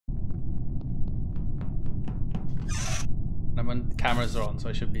And when the cameras are on, so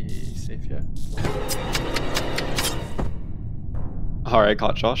I should be safe here. Alright,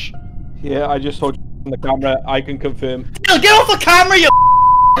 caught Josh. Yeah, I just saw on the camera. I can confirm. Get off the camera, you.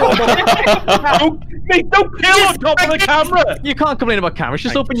 Mate, don't kill on top of the camera! You can't complain about cameras,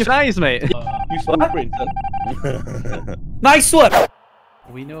 just open your eyes, mate. You saw the screen, son. Nice one.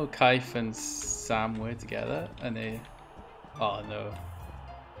 We know Kaif and Sam were together, and they... Oh no.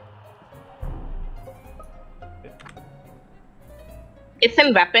 It's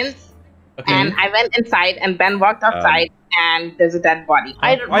in weapons, Okay. and I went inside, and Ben walked outside, and there's a dead body.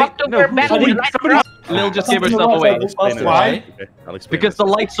 I walked over Ben. Lil just gave herself away. Why? Because the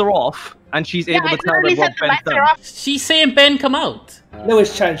lights are off, and she's able to tell them what Ben's done. She's saying Ben come out. No,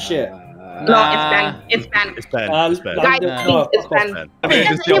 it's chat shit. No, it's Ben. It's Ben. Guys, It's Ben. Guys, no, it's Ben. Ben.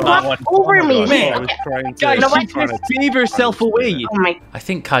 Because he walked over me. I was trying to... Guys, she just gave herself away. Oh my. I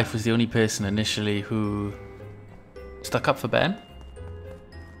think Kaif was the only person initially who stuck up for Ben.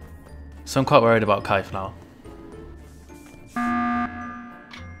 So I'm quite worried about Kaif now.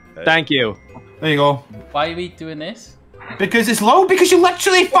 Thank you. There you go. Why are we doing this? Because it's low. Because you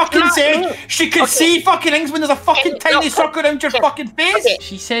literally fucking said she could see fucking things when there's a fucking tiny circle around your fucking face.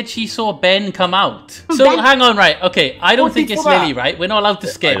 She said she saw Ben come out. So hang on, right? Okay, I don't think it's Lily, right? We're not allowed to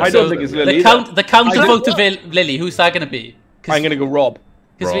skip. I don't think it's Lily The counter vote to Lily. Who's that gonna be? I'm gonna go Rob.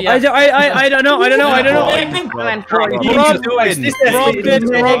 I don't know. What What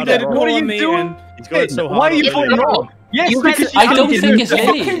are you doing? He's going so hard. Why are you voting Rob? Yes, because I don't think it's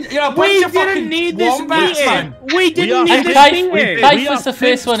Lily. We didn't need this meeting. We didn't And need Kaif was the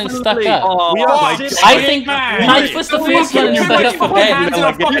first one who stuck up. I think Kaif was the first one who stuck up for Ben.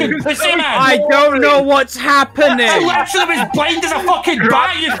 I don't know what's happening. I literally was blind as a fucking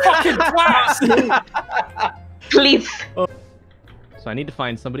bat, you fucking twat. Please. So I need to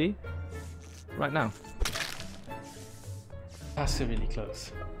find somebody right now. That's really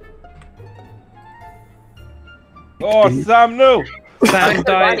close. Oh, Sam, no!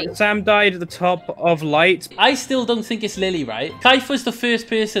 Sam died at the top of light. I still don't think it's Lily, right? Kaif was the first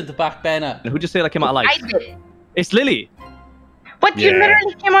person to back Ben up. Who just say that came out of light? I did. It's Lily. But you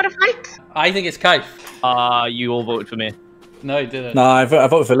literally came out of light. I think it's Kaif. You all voted for me. No, I didn't. No, I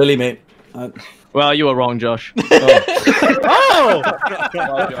voted for Lily, mate. Well, you were wrong, Josh. Oh!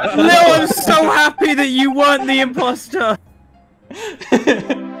 Lil, I'm so happy that you weren't the imposter.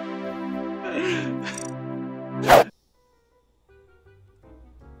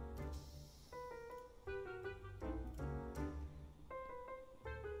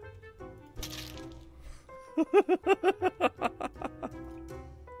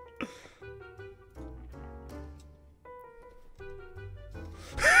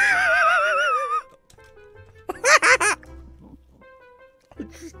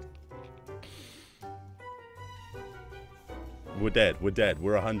 We're dead. We're dead.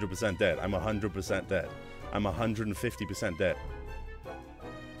 We're 100% dead. I'm 100% dead. I'm 150% dead.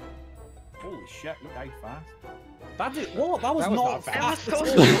 Holy shit, you died fast. That did what? That was not fast.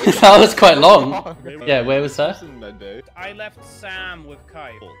 That was quite long. Yeah, where was that? I left Sam with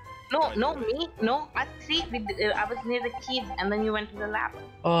Kai. No, me. No, us three. I was near the keys, and then you went to the lab.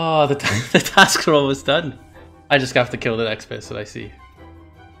 Oh, the tasks are almost done. I just have to kill the next person I see.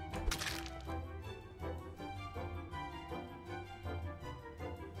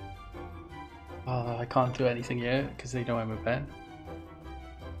 Oh, I can't do anything yet because they know I'm a Ben.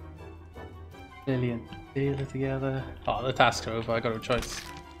 Lily and Taylor together. Oh, the tasks are over. I got no choice.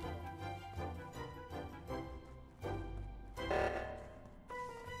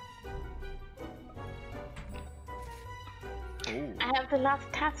 I have the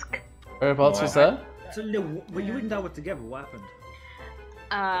last task. Whereabouts was that? So, Lil, when you and Dad were together, what happened?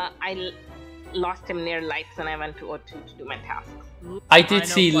 I lost him near lights, and I went to O2 to do my tasks. I did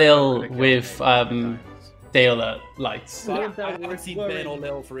see Lil with Dale at lights. I haven't seen Ben or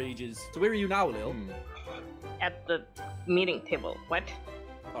Lil for ages. So where are you now, Lil? At the meeting table. What?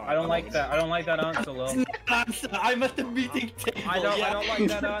 I don't like that. I don't like that answer, Lil. I'm at the meeting table. I don't like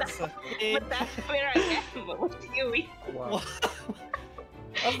that answer. But that's where I am. What do you mean? Wow.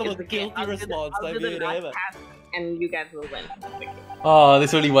 That's the most guilty response I've heard ever. And you guys will win. Oh,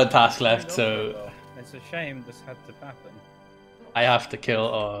 there's only one task left, so It's a shame this had to happen. I have to kill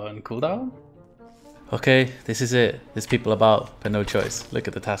on cooldown. Okay, this is it. There's people about, but no choice. Look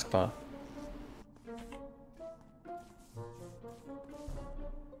at the taskbar.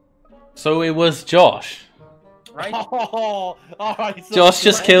 So it was Josh. Right? Oh, alright. So Josh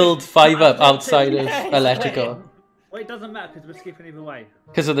just killed 5 up outside of electrical. Well, it doesn't matter because we're skipping either way.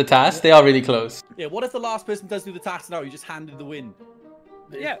 Because of the task, they are really close. Yeah, what if the last person does do the task now? You just handed the win.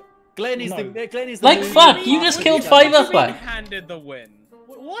 Yeah. Glenn is the Like, movie. fuck, you just killed 5 up, like. Handed the win.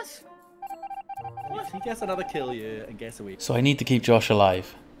 What? He gets another kill, yeah, and gets away. So I need to keep Josh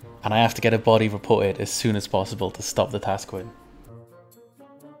alive. And I have to get a body reported as soon as possible to stop the task win.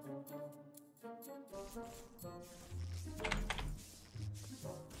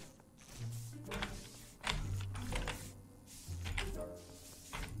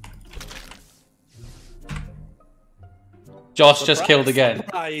 Josh just killed again.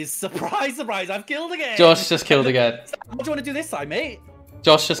 Surprise, surprise, surprise, I've killed again. Josh just killed again. What do you want to do this time, mate?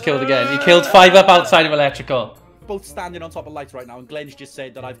 Josh just killed again. He killed 5 up outside of electrical. Both standing on top of lights right now, and Glenn's just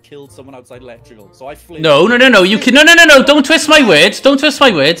said that I've killed someone outside electrical. So I flipped. No. You can no. Don't twist my words. Don't twist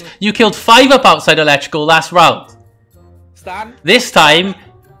my words. You killed 5 up outside electrical last round. Stan. This time,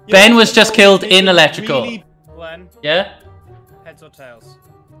 Ben was just killed in electrical. Really... Glenn, Yeah. heads or tails?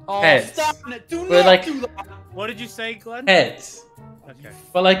 Oh, Heads. Stan, do We're not like- do that. What did you say, Glenn? Heads. Okay.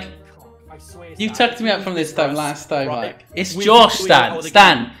 But like, I swear, you Stan, tucked me up from this time last time. Right. Like, it's We Josh, do it out Stan. of the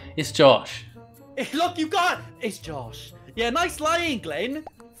Stan, it's Josh. Look, you got it. It's Josh. Yeah, nice lying, Glenn.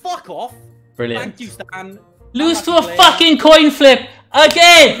 Fuck off. Brilliant. Thank you, Stan. Lose to a Unlucky, Glenn. fucking coin flip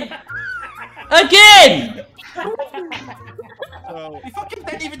again. Again. So, You fucking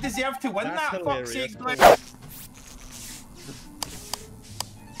didn't even deserve to win That's that, fuck's hilarious. sake, Glenn.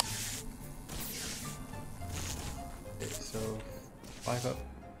 So, 5 up.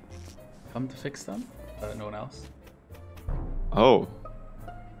 Come to fix them. No one else. Oh,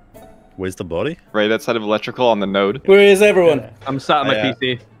 where's the body? right that side of electrical on the node. Where is everyone? I'm sat on my Yeah.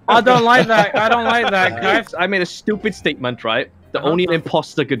 PC. I don't like that. I don't like that, guys. I made a stupid statement, right? That only an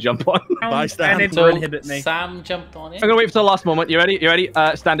imposter could jump on. Bye, Stan. And it So will inhibit me. Sam jumped on it. I'm gonna wait for the last moment. You ready? You ready?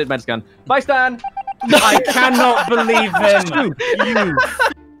 Standard med scan. Bye, Stan. I cannot believe him.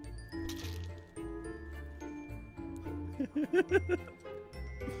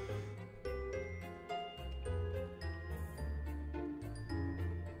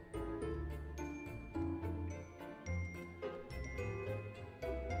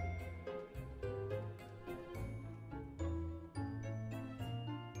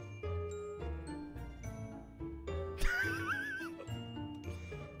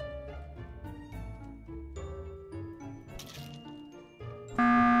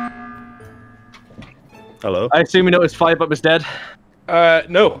 Hello. I assume you noticed 5 up was dead.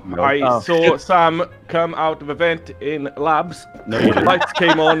 No. No. I Oh. saw Sam come out of a vent in labs. No, you didn't. Lights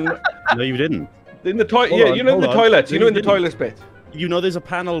came on No, you didn't. in the toilet. Hold Yeah, on, you know in hold the on. toilets. No, You know you in the didn't. toilets bit. You know there's a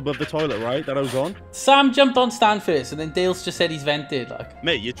panel above the toilet, right? That I was on? Sam jumped on Stan first, and then Dale's just said he's vented. Like,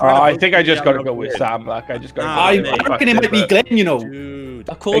 Mate, you're trying to I vote think I me just out got to of go the with win. Sam. Like I just got. Ah, I mate. reckon it might be Glenn, you know. Dude.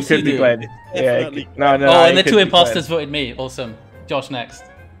 of It course you could be do. Glenn. Yeah. Definitely No. Oh, and the it could 2 be imposters Glenn. voted me. Awesome. Josh next.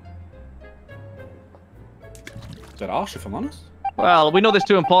 Is that harsh, if I'm honest? Well, we know there's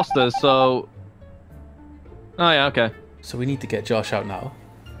 2 imposters, so. Oh yeah, okay. So we need to get Josh out now.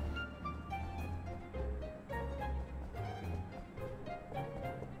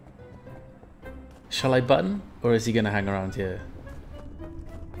 Shall I button? Or is he gonna hang around here?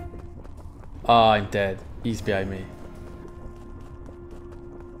 Oh, I'm dead. He's behind me.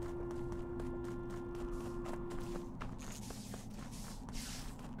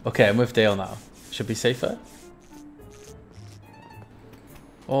 Okay, I'm with Dale now. Should be safer.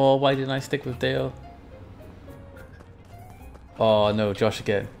 Oh, why didn't I stick with Dale? Oh no, Josh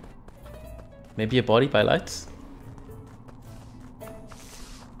again. Maybe a body by lights?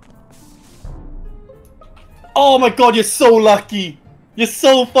 Oh my god, you're so lucky. You're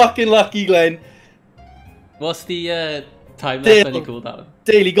so fucking lucky, Glenn. What's the time Dale. left on your cooldown?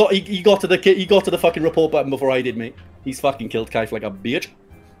 Dale, he got to the fucking report button before I did, mate. He's fucking killed Kaif like a bitch.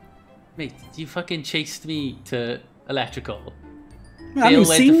 Mate, you fucking chased me to electrical. I haven't Dale went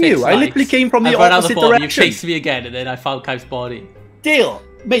to seen fix you. I literally lights. came from the I ran out opposite bottom, direction. You chased me again, and then I found Kaif's body. Dale,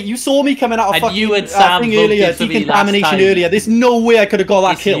 mate, you saw me coming out of And fucking you and Sam thing voted earlier, for me last decontamination time. earlier. There's no way I could have got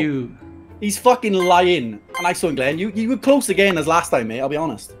that It's kill. you. He's fucking lying. And I saw him, Glenn. You were close again as last time, mate. I'll be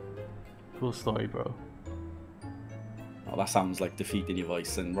honest. Cool story, bro. Oh, that sounds like defeat in your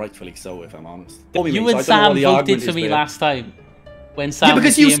voice, and rightfully so, if I'm honest. You and Sam voted for me last time. When Sam Yeah, because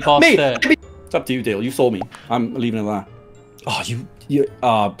was the you, imposter. mate. It's up to you, Dale. You saw me. I'm leaving it at that. Oh, you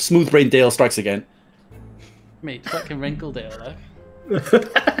smooth brain Dale strikes again. Mate, fucking Wrinkledale,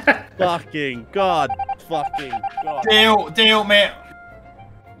 Fucking God. Fucking God. Dale, mate.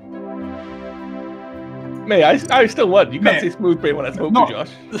 Mate, I still won. You can't Mate. say smooth brain when I spoke No. to Josh.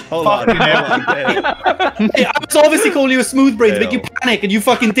 Hold on. Fucking hell. Hold on, Dale. Hey, I was obviously calling you a smooth brain to make you Dale. panic, and you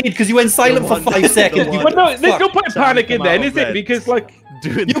fucking did because you went silent for one- 5 the seconds. one- You, But no, there's no fuck. point in Sam, panicking come then, out is of it? bed. Because like,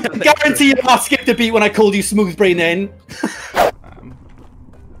 Doing You the can guarantee you not skipped a beat when I called you smooth brain then.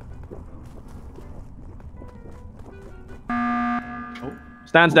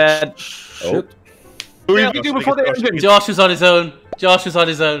 Stan's dead. Oh. What did you do before the engine? Josh was on his own. Josh was on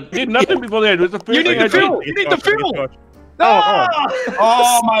his own. You did nothing before the engine. It was the first thing I did. You need the fuel.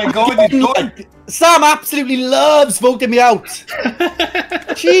 Oh my god, you don't. Sam absolutely loves voting me out.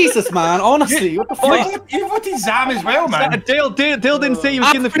 Jesus, man. Honestly, what the fuck? You voted Zam as well, man. Dale didn't say he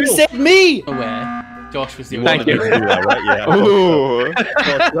was in the After he fuel. said me. Aware. Josh was the You only wanted one. to do that, right? Yeah. Ooh.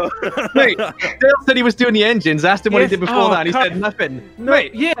 Mate, Dale said he was doing the engines. Asked him what he did before that, and he said nothing.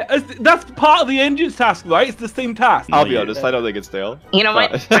 Mate, yeah, that's part of the engine's task, right? It's the same task. I'll be honest, I don't think it's Dale. You know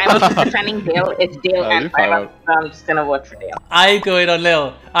what? I'm defending Dale. It's Dale No, and you're fine. Five, so I'm just gonna vote for Dale. I'm going on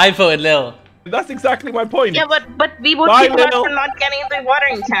Lil. I voted Lil. That's exactly my point. Yeah, but we vote Bye, people out Lil. for not getting the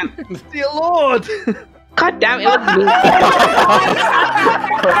watering can. Dear Lord. God damn, it was me.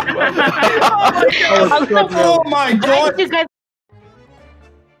 Oh my god. You guys